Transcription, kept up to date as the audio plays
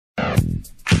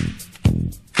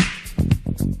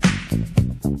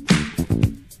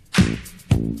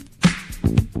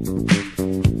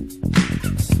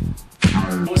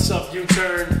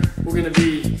we're gonna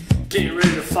be getting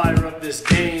ready to fire up this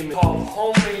game called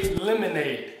Homemade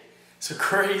Lemonade. It's a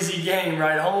crazy game,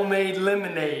 right? Homemade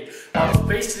lemonade.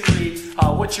 Basically,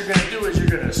 what you're gonna do is you're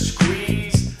gonna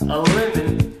squeeze a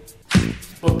lemon.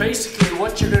 But basically,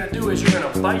 what you're gonna do is you're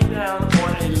gonna bite down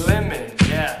on a lemon.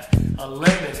 Yeah, a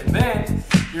lemon. And then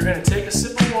you're gonna take a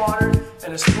sip of water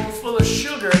and a spoonful of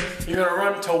sugar. You're gonna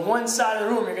run to one side of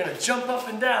the room. You're gonna jump up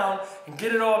and down and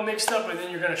get it all mixed up, and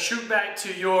then you're gonna shoot back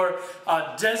to your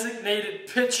designated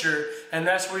pitcher, and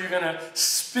that's where you're gonna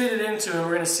spit it into, and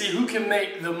we're gonna see who can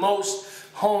make the most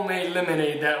homemade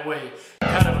lemonade that way.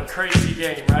 Kind of a crazy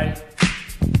game, right?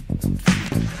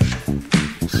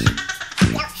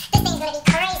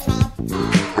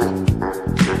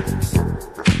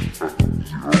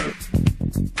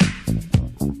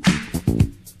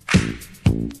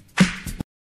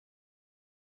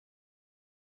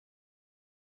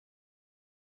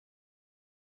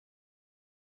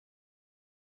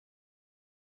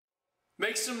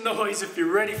 Make some noise if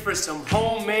you're ready for some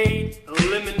homemade